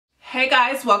Hey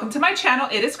guys, welcome to my channel.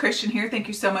 It is Christian here. Thank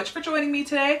you so much for joining me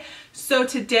today. So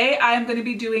today I am going to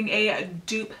be doing a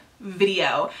dupe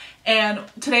video, and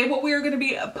today what we are going to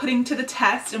be putting to the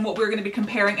test and what we're going to be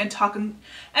comparing and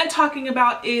talking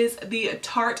about is the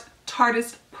Tarte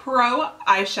Tarteist Pro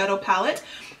eyeshadow palette.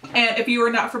 And if you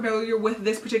are not familiar with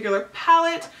this particular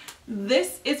palette,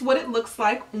 this is what it looks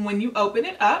like when you open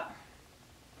it up.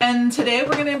 And today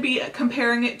we're going to be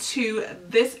comparing it to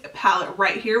this palette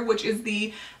right here, which is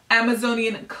the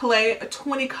Amazonian Clay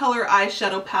 20 color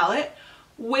eyeshadow palette,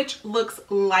 which looks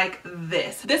like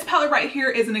this. This palette right here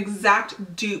is an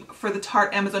exact dupe for the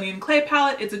Tarte Amazonian Clay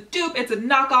palette. It's a dupe, it's a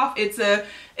knockoff, it's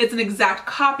an exact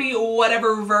copy,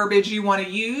 whatever verbiage you want to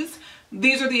use.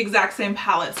 These are the exact same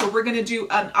palette. So we're going to do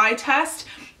an eye test.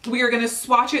 We are going to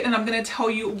swatch it and I'm going to tell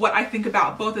you what I think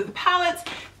about both of the palettes.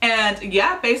 And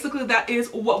yeah, basically that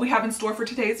is what we have in store for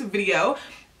today's video.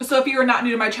 So if you are not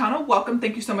new to my channel, welcome.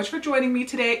 Thank you so much for joining me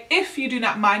today. If you do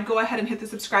not mind, go ahead and hit the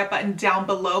subscribe button down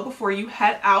below before you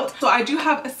head out. So I do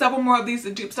have several more of these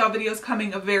dupe style videos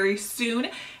coming very soon.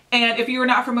 And if you are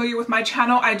not familiar with my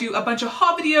channel, I do a bunch of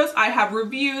haul videos, I have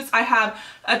reviews, I have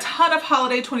a ton of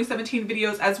holiday 2017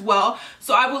 videos as well.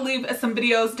 So I will leave some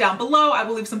videos down below, I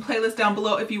will leave some playlists down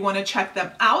below if you want to check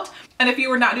them out. And if you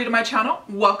are not new to my channel,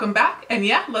 welcome back. And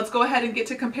yeah, let's go ahead and get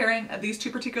to comparing these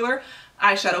two particular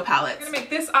eyeshadow palettes. We're gonna make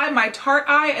this eye my Tarte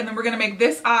eye, and then we're gonna make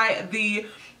this eye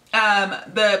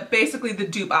basically the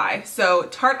dupe eye. So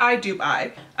Tarte eye, dupe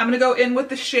eye. I'm gonna go in with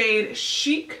the shade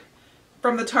Chic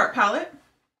from the Tarte palette.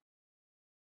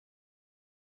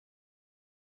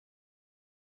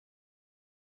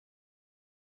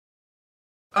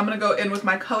 I'm gonna go in with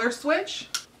my color switch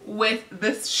with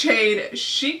this shade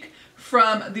Chic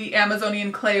from the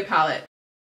Amazonian Clay palette.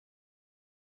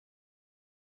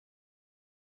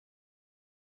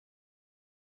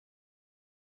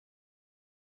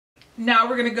 Now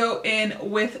we're gonna go in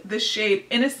with the shade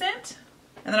Innocent,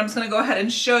 and then I'm just gonna go ahead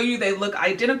and show you they look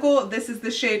identical. This is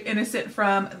the shade Innocent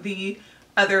from the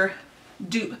other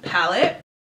dupe palette.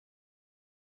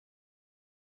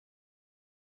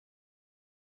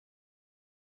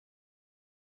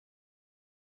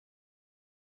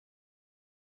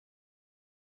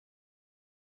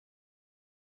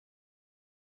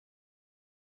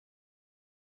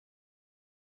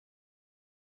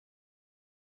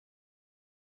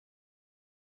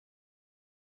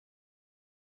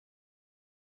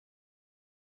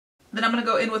 Then I'm going to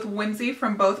go in with Whimsy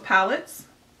from both palettes.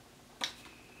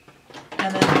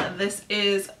 And then this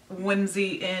is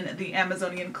Whimsy in the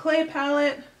Amazonian Clay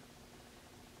palette.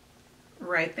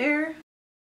 Right there.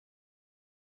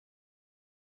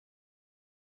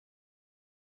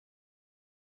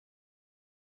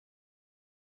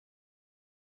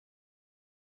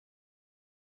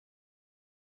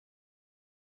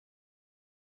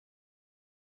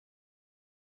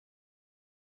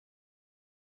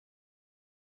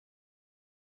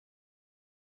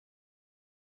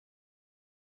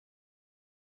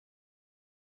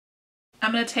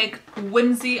 I'm going to take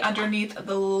Whimsy underneath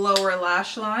the lower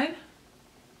lash line.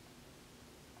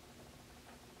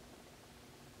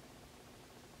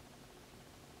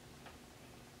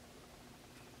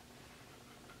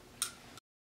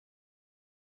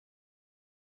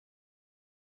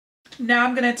 Now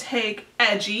I'm going to take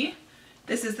Edgy.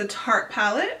 This is the Tarte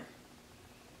palette.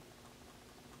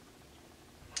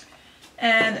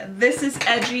 And this is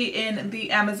Edgy in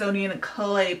the Amazonian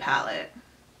Clay palette.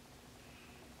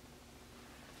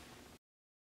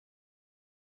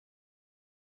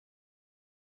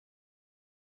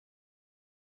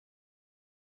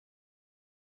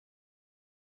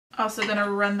 Also going to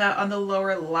run that on the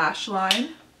lower lash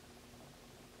line.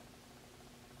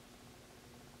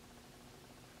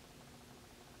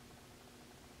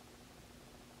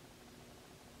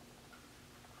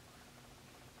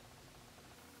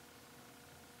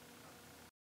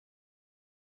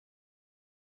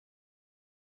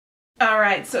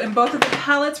 Alright, so in both of the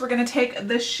palettes, we're going to take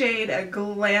the shade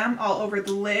Glam all over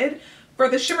the lid. For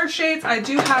the shimmer shades, I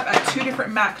do have two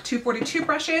different MAC 242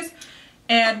 brushes.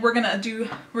 And we're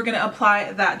gonna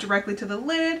apply that directly to the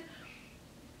lid.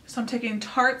 So I'm taking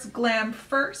Tarte's Glam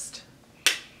first.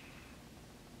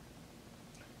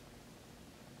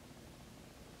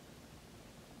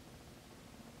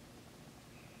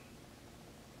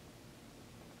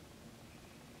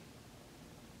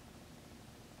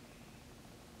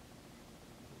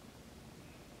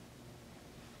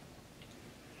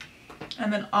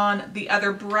 And then on the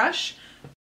other brush,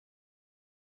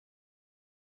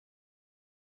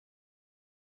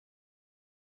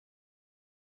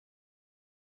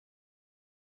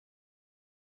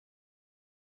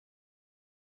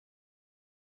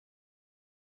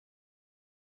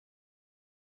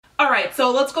 Alright, so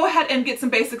let's go ahead and get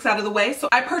some basics out of the way. So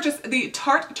I purchased the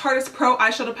Tarte Tarteist Pro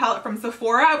eyeshadow palette from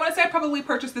Sephora. I want to say I probably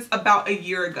purchased this about a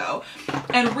year ago.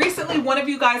 And recently one of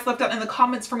you guys left out in the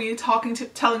comments for me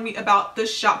telling me about the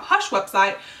Shop Hush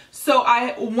website. So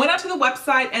I went onto the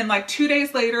website and like 2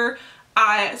 days later,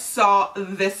 I saw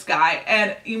this guy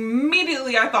and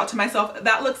immediately I thought to myself,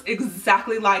 that looks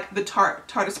exactly like the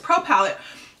Tarteist Pro palette.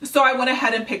 So I went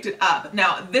ahead and picked it up.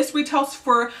 Now this retails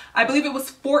for, I believe it was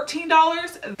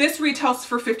 $14. This retails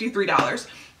for $53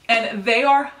 and they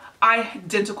are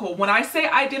identical. When I say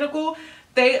identical,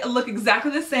 they look exactly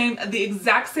the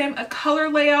exact same color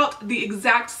layout, the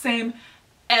exact same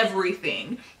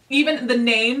everything. Even the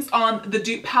names on the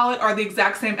Dupe palette are the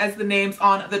exact same as the names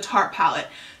on the Tarte palette.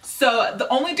 So the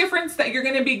only difference that you're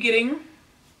going to be getting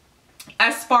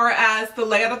as far as the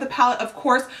layout of the palette, of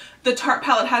course, the Tarte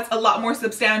palette has a lot more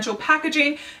substantial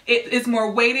packaging. It is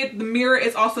more weighted. The mirror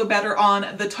is also better on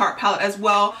the Tarte palette as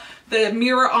well. The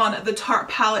mirror on the Tarte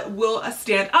palette will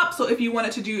stand up. So if you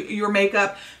wanted to do your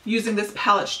makeup using this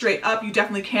palette straight up, you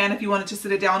definitely can. If you wanted to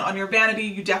sit it down on your vanity,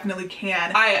 you definitely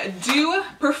can. I do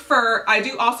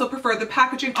also prefer the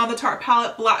packaging on the Tarte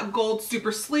palette, black gold,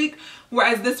 super sleek.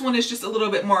 Whereas this one is just a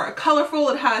little bit more colorful.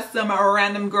 It has some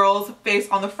random girl's face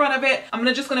on the front of it. I'm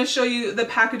just gonna show you the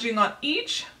packaging on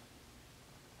each.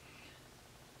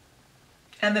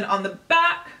 And then on the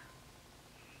back.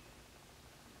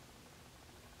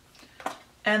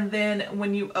 And then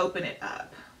when you open it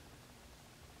up.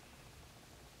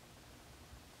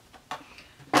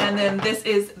 And then this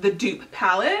is the Dupe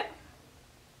palette.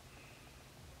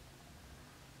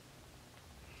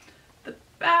 The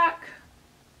back.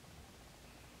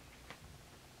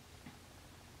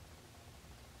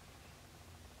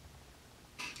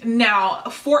 Now,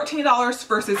 $14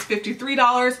 versus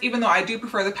 $53, even though I do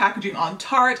prefer the packaging on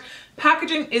Tarte.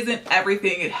 Packaging isn't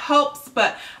everything, it helps,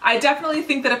 but I definitely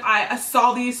think that if I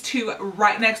saw these two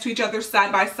right next to each other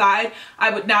side by side, I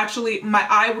would naturally, my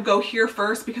eye would go here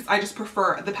first because I just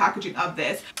prefer the packaging of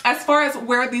this. As far as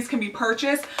where these can be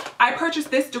purchased, I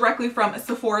purchased this directly from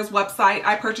Sephora's website.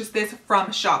 I purchased this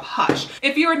from Shop Hush.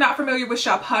 If you are not familiar with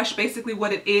Shop Hush, basically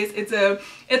what it is, it's a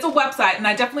website, and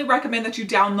I definitely recommend that you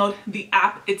download the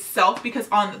app itself because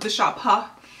on the Shop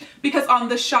Hush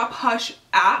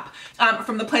app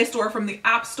from the Play Store, from the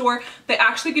App Store, they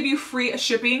actually give you free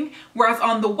shipping, whereas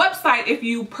on the website, if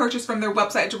you purchase from their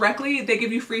website directly, they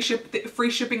give you free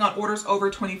shipping on orders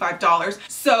over $25.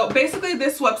 So basically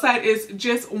this website is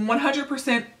just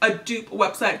 100% a dupe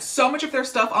website. So much of their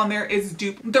stuff on there is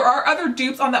dupe. There are other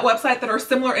dupes on that website that are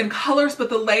similar in colors, but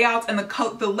the layouts and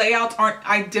the layouts aren't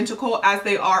identical as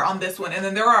they are on this one. And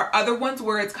then there are other ones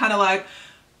where it's kind of like,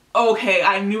 okay,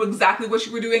 I knew exactly what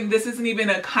you were doing. This isn't even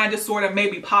a kind of, sort of,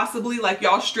 maybe possibly, like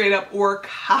y'all straight up or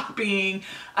copying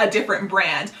a different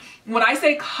brand. When I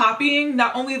say copying,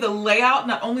 not only the layout,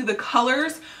 not only the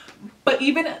colors, but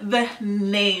even the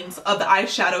names of the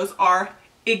eyeshadows are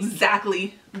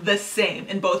exactly the same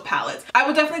in both palettes. I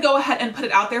will definitely go ahead and put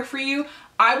it out there for you.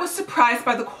 I was surprised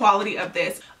by the quality of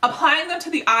this. Applying them to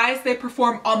the eyes, they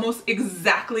perform almost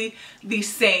exactly the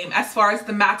same. As far as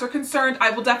the mattes are concerned,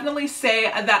 I will definitely say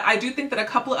that I do think that a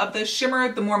couple of the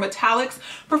shimmer, the more metallics,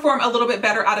 perform a little bit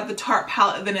better out of the Tarte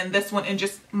palette than in this one, in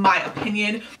just my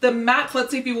opinion. The mattes, let's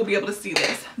see if you will be able to see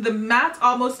this. The mattes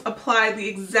almost apply the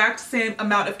exact same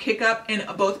amount of kick up in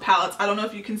both palettes. I don't know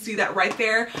if you can see that right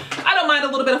there. I don't mind a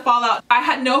little bit of fallout. I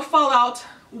had no fallout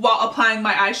while applying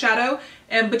my eyeshadow,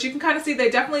 but you can kind of see they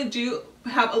definitely do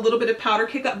have a little bit of powder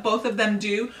kick up. Both of them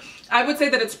do. I would say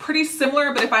that it's pretty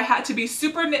similar, but if I had to be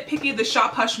super nitpicky, the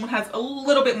Shop Hush one has a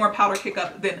little bit more powder kick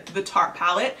up than the Tarte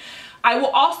palette. I will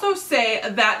also say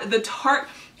that the Tarte,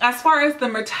 as far as the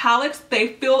metallics,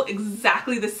 they feel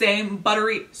exactly the same,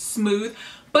 buttery smooth.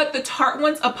 But the Tarte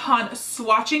ones, upon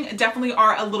swatching, definitely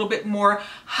are a little bit more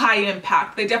high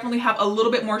impact. They definitely have a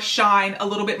little bit more shine, a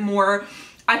little bit more,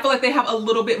 I feel like they have a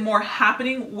little bit more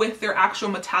happening with their actual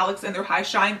metallics and their high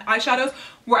shine eyeshadows,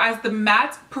 whereas the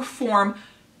mattes perform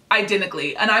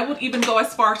identically. And I would even go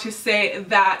as far to say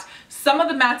that some of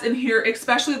the mattes in here,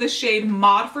 especially the shade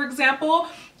Maud, for example,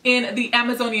 in the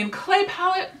Amazonian Clay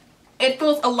palette, it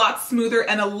feels a lot smoother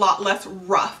and a lot less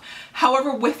rough.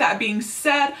 However, with that being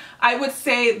said, I would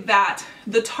say that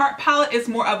the Tarte palette is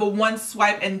more of a one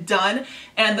swipe and done,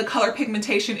 and the color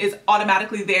pigmentation is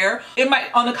automatically there. It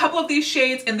might, on a couple of these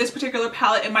shades in this particular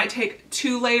palette, it might take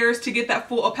 2 layers to get that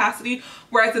full opacity,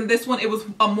 whereas in this one it was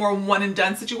a more one and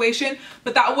done situation,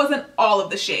 but that wasn't all of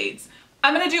the shades.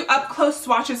 I'm going to do up close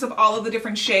swatches of all of the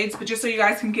different shades, but just so you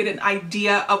guys can get an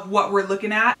idea of what we're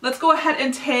looking at. Let's go ahead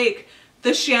and take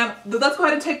the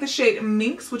shade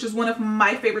Minx, which is one of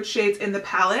my favorite shades in the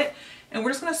palette. and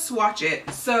we're just gonna swatch it.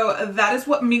 So that is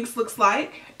what Minx looks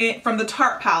like from the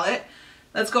Tarte palette.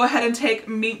 Let's go ahead and take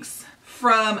Minx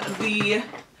from the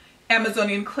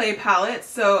Amazonian Clay palette.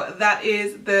 So that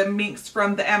is the Minx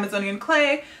from the Amazonian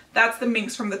Clay. That's the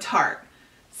Minx from the Tarte.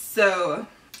 So,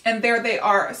 and there they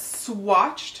are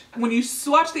swatched. When you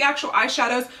swatch the actual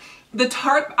eyeshadows, the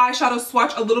Tarte eyeshadows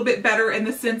swatch a little bit better in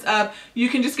the sense of you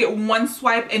can just get one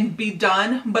swipe and be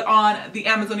done. But on the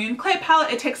Amazonian Clay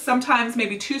palette, it takes sometimes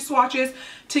maybe 2 swatches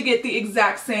to get the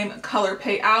exact same color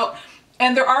payout.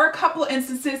 And there are a couple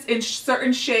instances in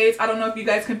certain shades, I don't know if you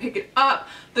guys can pick it up,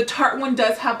 the Tarte one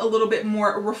does have a little bit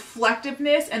more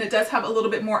reflectiveness and it does have a little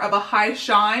bit more of a high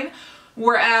shine,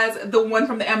 whereas the one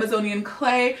from the Amazonian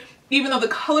Clay, even though the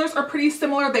colors are pretty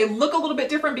similar, they look a little bit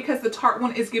different because the Tarte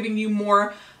one is giving you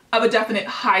more of a definite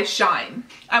high shine.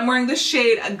 I'm wearing the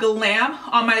shade Glam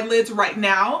on my lids right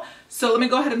now, so let me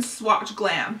go ahead and swatch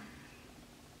Glam.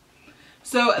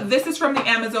 So this is from the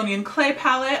Amazonian Clay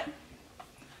palette.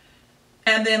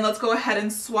 And then let's go ahead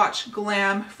and swatch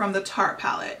Glam from the Tarte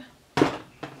palette.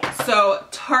 So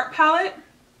Tarte palette,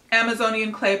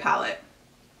 Amazonian Clay palette.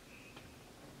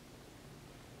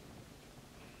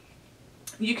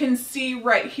 You can see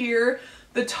right here,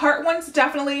 the Tarte one's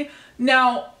definitely,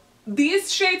 now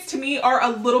these shades to me are a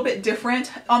little bit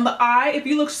different. On the eye, if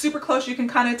you look super close, you can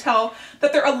kind of tell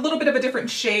that they're a little bit of a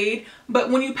different shade. But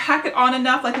when you pack it on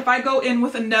enough, like if I go in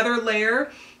with another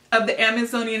layer of the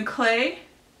Amazonian Clay,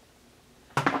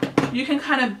 you can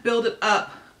kind of build it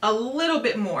up a little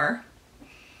bit more.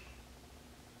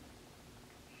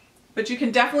 But you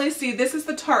can definitely see this is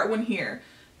the Tarte one here.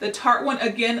 The Tarte one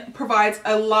again provides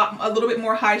a little bit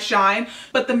more high shine,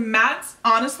 but the mattes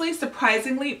honestly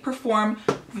surprisingly perform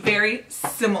very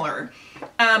similar.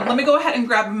 Let me go ahead and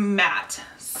grab matte.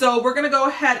 So we're gonna go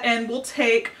ahead and we'll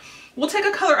take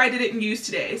a color I didn't use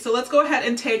today. So let's go ahead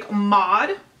and take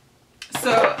Mod.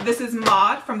 So this is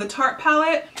Mod from the Tarte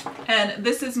palette, and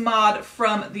this is Mod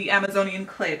from the Amazonian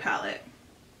Clay palette.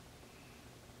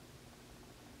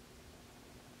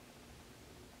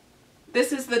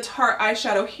 This is the Tarte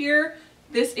eyeshadow here.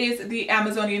 This is the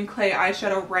Amazonian Clay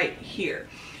eyeshadow right here.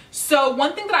 So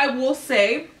one thing that I will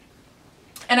say,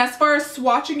 and as far as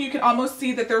swatching, you can almost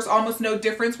see that there's almost no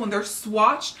difference when they're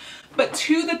swatched. But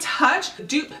to the touch,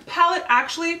 Dupe palette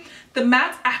actually, the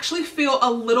mattes actually feel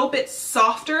a little bit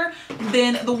softer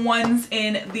than the ones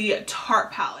in the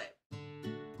Tarte palette.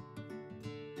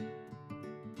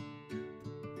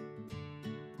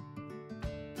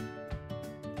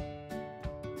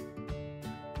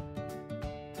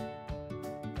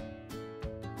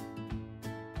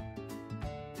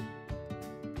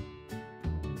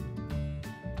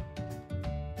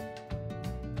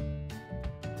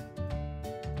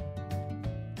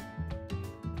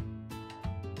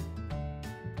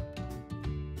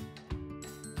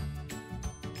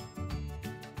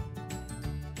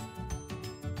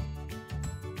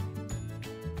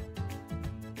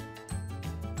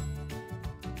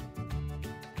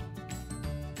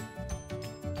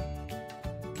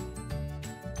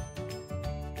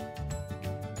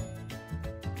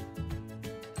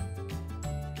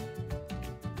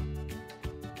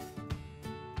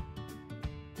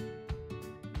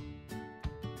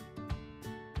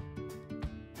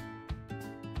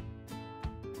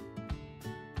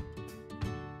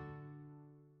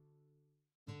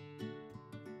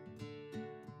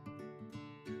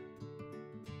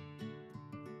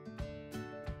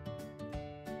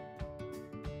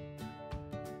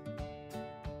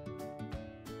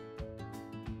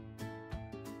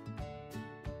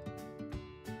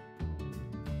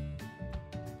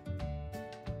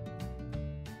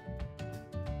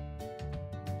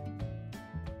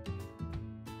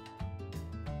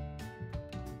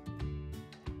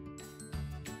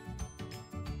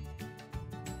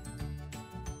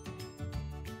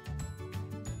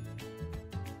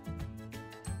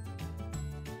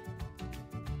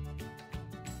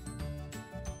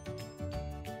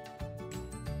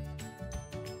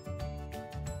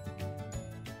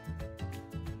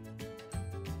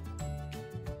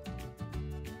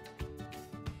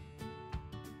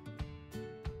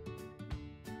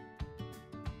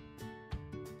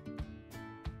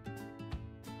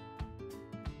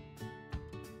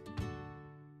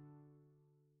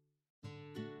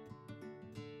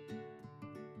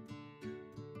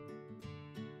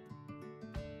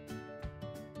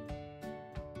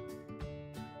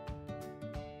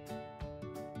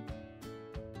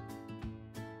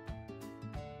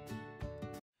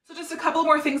 So just a couple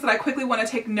more things that I quickly want to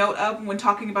take note of when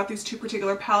talking about these two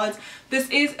particular palettes. This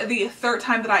is the third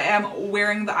time that I am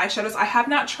wearing the eyeshadows. I have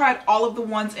not tried all of the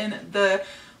ones in the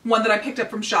one that I picked up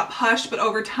from Shop Hush, but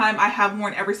over time I have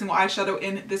worn every single eyeshadow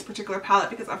in this particular palette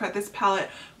because I've had this palette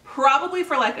probably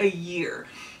for like a year.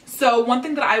 So one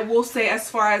thing that I will say as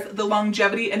far as the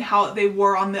longevity and how they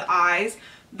wore on the eyes,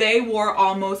 they wore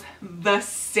almost the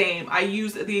same. I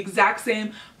used the exact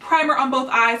same primer on both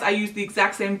eyes. I used the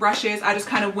exact same brushes. I just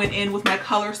kind of went in with my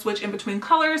color switch in between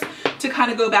colors to kind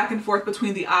of go back and forth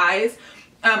between the eyes.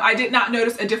 I did not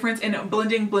notice a difference in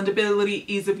blending, blendability,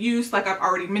 ease of use, like I've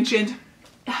already mentioned.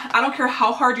 I don't care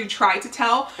how hard you try to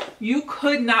tell, you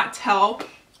could not tell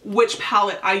which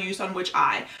palette I used on which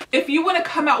eye. If you want to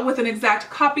come out with an exact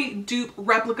copy, dupe,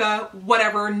 replica,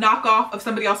 whatever, knockoff of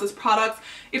somebody else's products,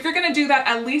 if you're going to do that,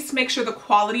 at least make sure the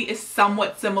quality is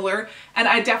somewhat similar. And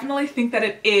I definitely think that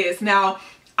it is. Now,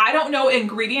 I don't know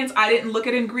ingredients. I didn't look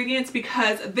at ingredients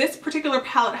because this particular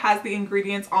palette has the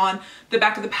ingredients on the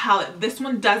back of the palette. This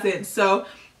one doesn't. So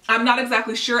I'm not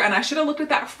exactly sure, and I should have looked at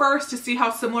that first to see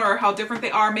how similar or how different they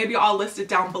are. Maybe I'll list it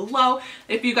down below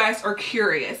if you guys are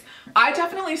curious. I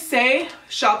definitely say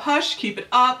Shop Hush, keep it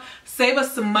up, save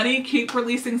us some money, keep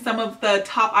releasing some of the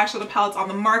top eyeshadow palettes on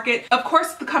the market. Of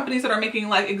course, the companies that are making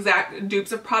like exact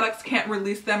dupes of products can't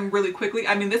release them really quickly.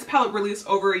 I mean, this palette released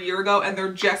over a year ago and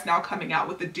they're just now coming out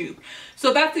with the dupe.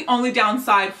 So that's the only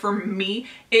downside for me,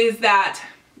 is that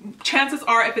chances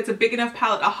are if it's a big enough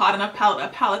palette, a hot enough palette, a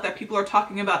palette that people are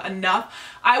talking about enough,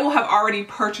 I will have already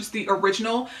purchased the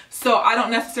original. So I don't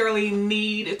necessarily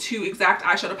need 2 exact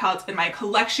eyeshadow palettes in my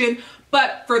collection.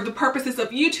 But for the purposes of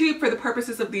YouTube, for the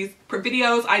purposes of these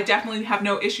videos, I definitely have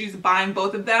no issues buying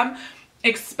both of them,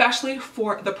 especially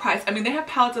for the price. I mean, they have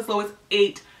palettes as low as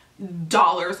 $8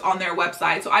 on their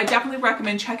website. So I definitely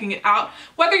recommend checking it out.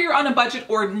 Whether you're on a budget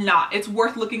or not, it's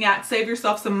worth looking at. Save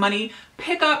yourself some money.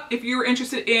 Pick up, if you're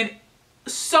interested in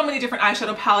so many different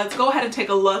eyeshadow palettes, go ahead and take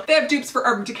a look. They have dupes for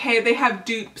Urban Decay. They have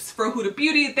dupes for Huda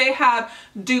Beauty. They have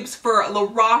dupes for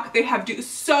Lorac. They have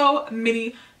so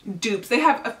many dupes. They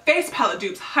have a face palette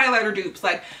dupes, highlighter dupes.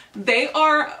 Like, they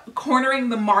are cornering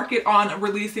the market on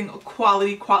releasing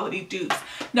quality dupes.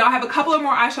 Now, I have a couple of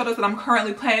more eyeshadows that I'm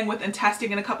currently playing with and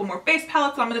testing, and a couple more face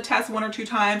palettes that I'm going to test 1 or 2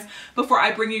 times before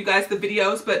I bring you guys the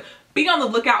videos. But be on the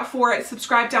lookout for it.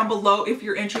 Subscribe down below if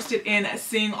you're interested in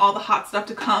seeing all the hot stuff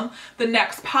to come. The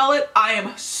next palette, I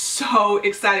am so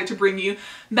excited to bring you.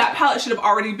 That palette should have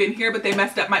already been here, but they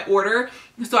messed up my order.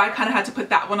 So I kind of had to put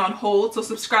that one on hold. So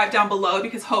subscribe down below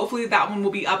because hopefully that one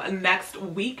will be up next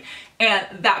week. And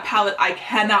that palette, I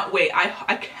cannot wait.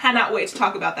 I cannot wait to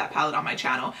talk about that palette on my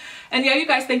channel. And yeah, you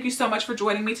guys, thank you so much for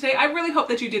joining me today. I really hope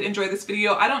that you did enjoy this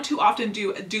video. I don't too often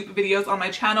do dupe videos on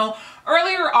my channel.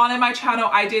 Earlier on in my channel,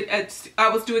 I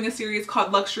was doing a series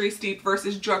called Luxury Steep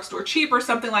versus Drugstore Cheap or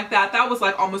something like that. That was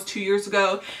like almost 2 years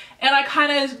ago. And I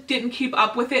kind of didn't keep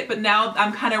up with it, but now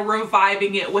I'm kind of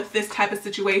reviving it with this type of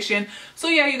situation. So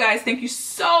yeah, you guys, thank you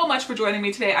so much for joining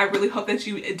me today. I really hope that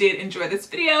you did enjoy this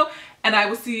video, and I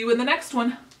will see you in the next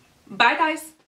one. Bye, guys.